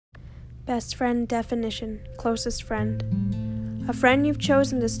Best friend definition, closest friend. A friend you've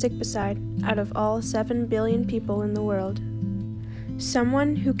chosen to stick beside out of all 7 billion people in the world.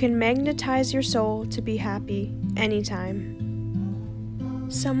 Someone who can magnetize your soul to be happy anytime.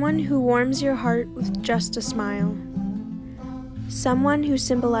 Someone who warms your heart with just a smile. Someone who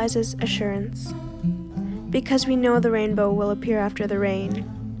symbolizes assurance. Because we know the rainbow will appear after the rain.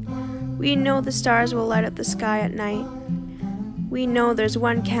 We know the stars will light up the sky at night. We know there's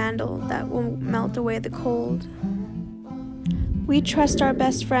one candle that will melt away the cold. We trust our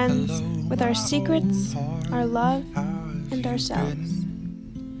best friends with our secrets, our love, and ourselves.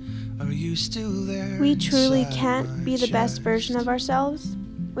 We truly can't be the best version of ourselves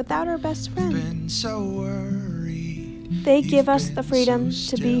without our best friend. They give us the freedom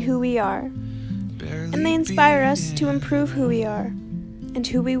to be who we are, and they inspire us to improve who we are and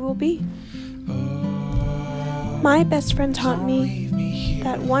who we will be. My best friend taught me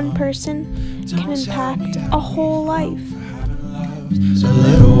that one person can impact a whole life.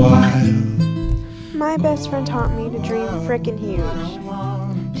 My best friend taught me to dream frickin'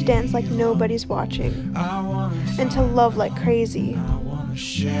 huge, to dance like nobody's watching, and to love like crazy.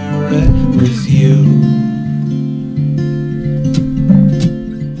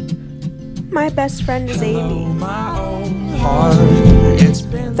 My best friend is Avi.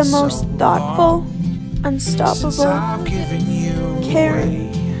 The most thoughtful, unstoppable,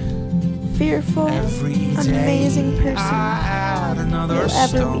 caring, fearful, amazing person you'll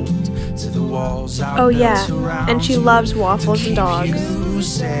ever meet. Oh yeah, and she loves waffles and dogs.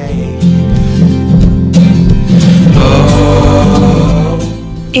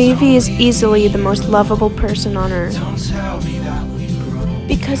 Avi is easily the most lovable person on earth.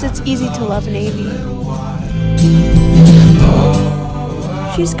 Because it's easy to love an Avi.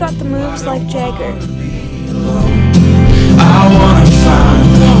 She's got the moves like Jagger. I wanna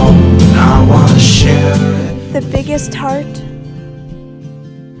find hope and I wanna share it. The biggest heart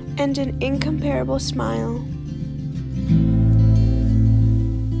and an incomparable smile.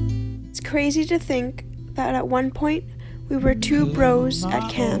 It's crazy to think that at one point we were 2 bros at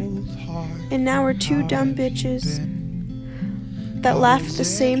camp, and now we're 2 dumb bitches that laugh at the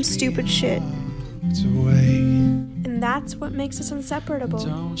same stupid shit. And that's what makes us inseparable.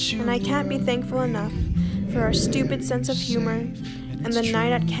 And I can't be thankful enough for our stupid sense of humor and the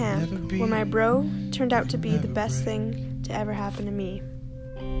night at camp where my bro turned out to be the best thing to ever happen to me.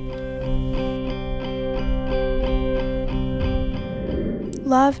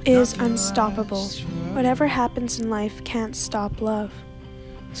 Love is unstoppable. Whatever happens in life can't stop love.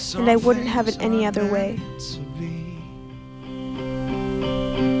 And I wouldn't have it any other way.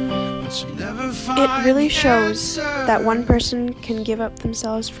 It really shows that one person can give up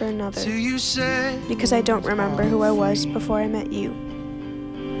themselves for another, because I don't remember who I was before I met you.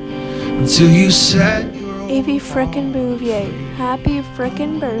 Avi frickin' Bouvier, happy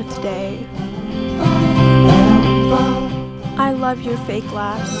frickin' birthday. I love your fake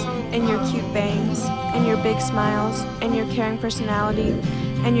laughs, and your cute bangs, and your big smiles, and your caring personality,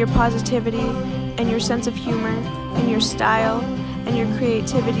 and your positivity, and your sense of humor, and your style, and your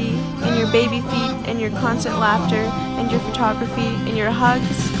creativity, and your baby feet, and your constant laughter, and your photography, and your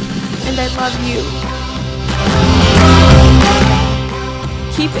hugs, and I love you.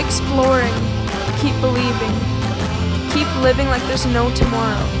 Keep exploring, keep believing, keep living like there's no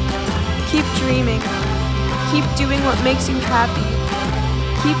tomorrow, keep dreaming, keep doing what makes you happy,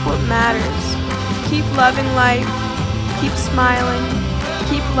 keep what matters, keep loving life, keep smiling,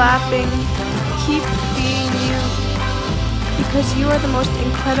 keep laughing, keep being you. Because you are the most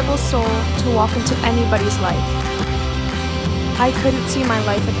incredible soul to walk into anybody's life. I couldn't see my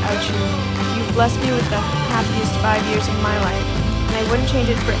life without you. You've blessed me with the happiest 5 years of my life, and I wouldn't change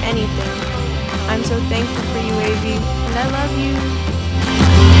it for anything. I'm so thankful for you, Avi, and I love you.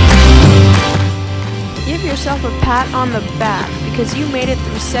 Give yourself a pat on the back, because you made it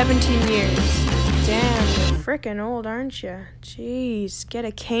through 17 years. Damn, you're frickin' old, aren't you? Jeez, get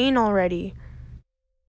a cane already.